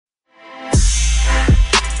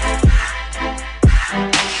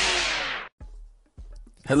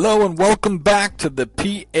Hello and welcome back to the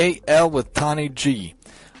PAL with Tani G.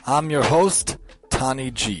 I'm your host, Tani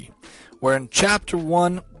G. We're in Chapter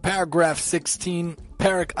 1, Paragraph 16,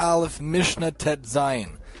 Parak Aleph, Mishnah Tet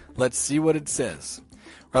Zayin. Let's see what it says.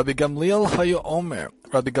 Rabbi Gamliel Hayu Omer.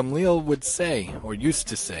 Rabbi Gamliel would say, or used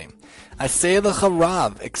to say, Aseh lecha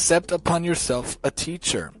Rav, accept upon yourself a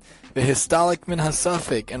teacher. V'histalik min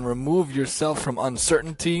hasafik, and remove yourself from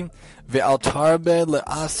uncertainty. Ve'al tarbe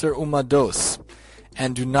le'aser umados,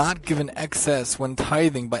 and do not give an excess when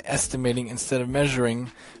tithing by estimating instead of measuring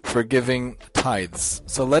for giving tithes.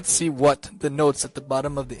 So let's see what the notes at the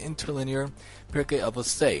bottom of the interlinear Pirkei Avos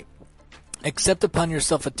say. Accept upon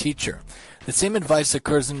yourself a teacher. The same advice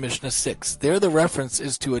occurs in Mishnah 6. There the reference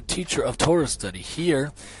is to a teacher of Torah study.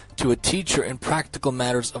 Here, to a teacher in practical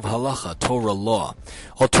matters of halacha, Torah law.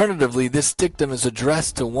 Alternatively, this dictum is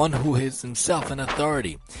addressed to one who is himself an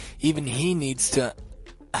authority. Even he needs to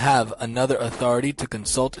have another authority to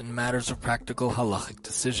consult in matters of practical halachic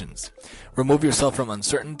decisions. Remove yourself from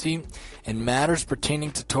uncertainty in matters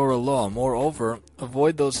pertaining to Torah law. Moreover,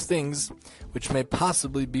 avoid those things which may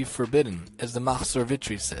possibly be forbidden, as the Machzor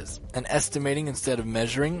Vitri says. And estimating instead of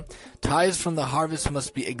measuring, tithes from the harvest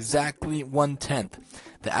must be exactly 1/10.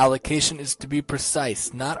 The allocation is to be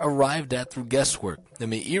precise, not arrived at through guesswork. The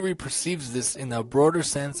Meiri perceives this in a broader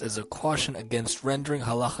sense as a caution against rendering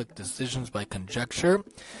halachic decisions by conjecture.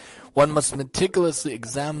 One must meticulously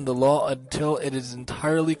examine the law until it is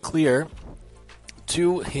entirely clear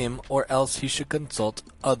to him, or else he should consult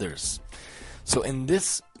others. So in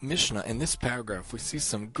this Mishnah, in this paragraph, we see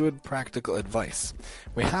some good practical advice.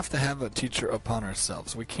 We have to have a teacher upon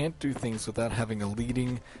ourselves. We can't do things without having a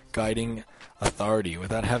leading, guiding authority,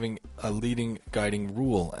 without having a leading, guiding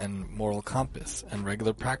rule and moral compass and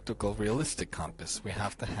regular, practical, realistic compass. We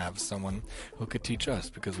have to have someone who could teach us,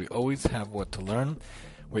 because we always have what to learn.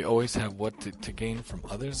 We always have what to gain from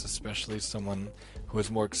others, especially someone who has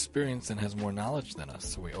more experience and has more knowledge than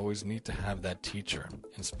us. So we always need to have that teacher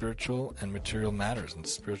in spiritual and material matters, and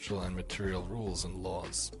spiritual and material rules and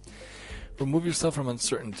laws. Remove yourself from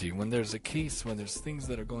uncertainty. When there's a case, when there's things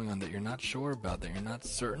that are going on that you're not sure about, that you're not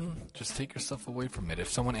certain, just take yourself away from it. If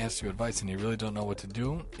someone asks you advice and you really don't know what to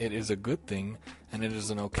do, it is a good thing and it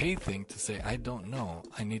is an okay thing to say, I don't know,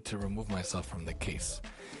 I need to remove myself from the case.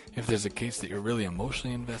 If there's a case that you're really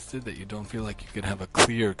emotionally invested, that you don't feel like you could have a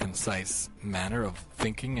clear, concise manner of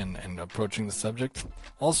thinking and approaching the subject,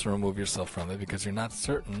 also remove yourself from it, because you're not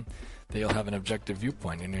certain that you'll have an objective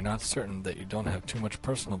viewpoint, and you're not certain that you don't have too much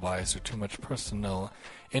personal bias or too much personal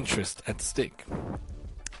interest at stake.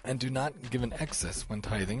 And do not give an excess when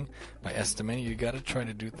tithing by estimating. You got to try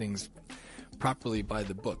to do things properly by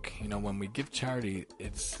the book. You know, when we give charity,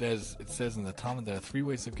 it says in the Talmud there are 3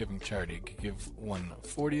 ways of giving charity. You could give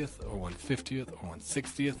 1/40th or 1/50th or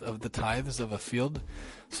 1/60th of the tithes of a field.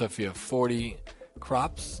 So if you have 40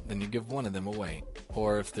 crops, then you give one of them away.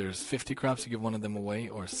 Or if there's 50 crops, you give one of them away,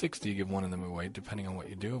 or 60, you give one of them away, depending on what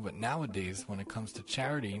you do. But nowadays, when it comes to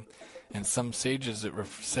charity, and some sages, it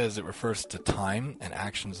says it refers to time and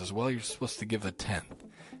actions as well, you're supposed to give 1/10.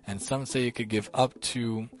 And some say you could give up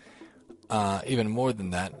to even more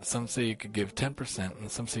than that. Some say you could give 10%, and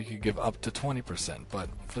some say you could give up to 20%. But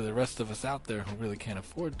for the rest of us out there who really can't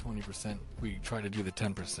afford 20%, we try to do the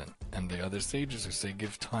 10%. And the other sages who say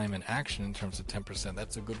give time and action in terms of 10%,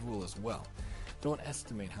 that's a good rule as well. Don't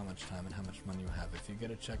estimate how much time and how much money you have. If you get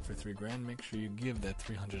a check for $3,000, make sure you give that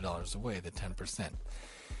 $300 away, the 10%.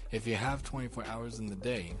 If you have 24 hours in the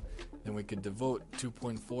day, then we could devote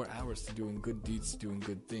 2.4 hours to doing good deeds, doing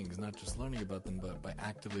good things, not just learning about them, but by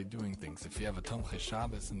actively doing things. If you have a Tomchei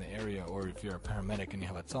Shabbos in the area, or if you're a paramedic and you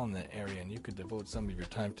have a tzal in that area, and you could devote some of your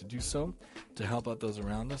time to do so, to help out those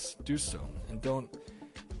around us, do so. And don't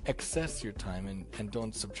excess your time, and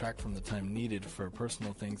don't subtract from the time needed for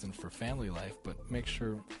personal things and for family life, but make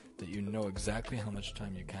sure that you know exactly how much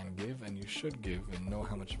time you can give and you should give, and know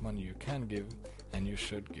how much money you can give and you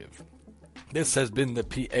should give. This has been the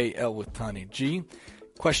PAL with Tani G.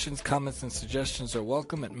 Questions, comments, and suggestions are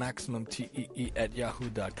welcome at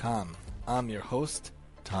MaximumTEE@yahoo.com. I'm your host,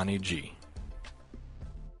 Tani G.